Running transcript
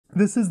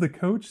This is the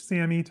Coach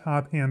Sammy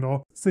Top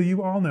Handle. So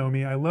you all know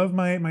me. I love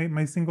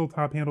my single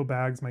top handle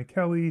bags, my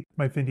Kelly,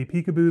 my Fendi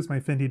Peekaboos,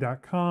 my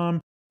Fendi.com,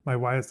 my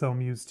YSL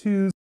Muse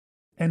 2s.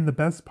 And the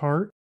best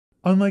part,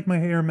 unlike my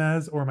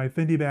Hermès or my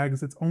Fendi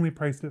bags, it's only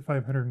priced at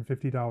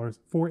 $550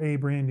 for a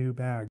brand new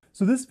bag.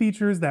 So this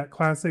features that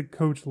classic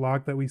Coach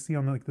lock that we see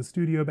on like the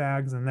studio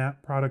bags and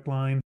that product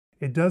line.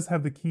 It does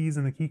have the keys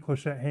and the key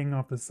clochette hanging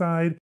off the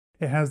side.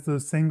 It has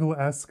those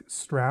Sangle-esque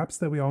straps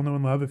that we all know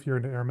and love if you're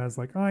into Hermès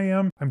like I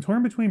am. I'm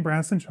torn between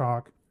brass and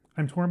chalk.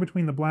 I'm torn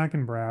between the black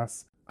and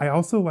brass. I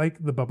also like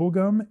the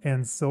bubblegum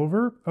and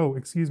silver. Oh,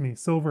 excuse me,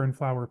 silver and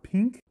flower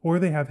pink. Or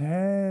they have,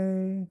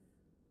 hey.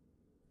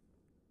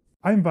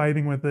 I'm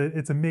vibing with it.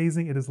 It's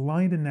amazing. It is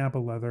lined in Napa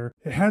leather.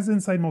 It has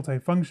inside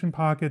multifunction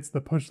pockets, the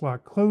push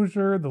lock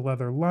closure, the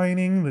leather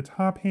lining, the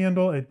top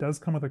handle. It does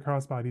come with a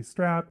crossbody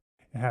strap.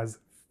 It has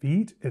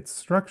feet, it's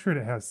structured,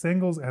 it has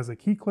sangles, it has a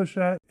key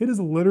clochette. It is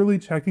literally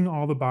checking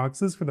all the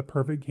boxes for the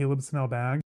perfect Caleb Snell bag.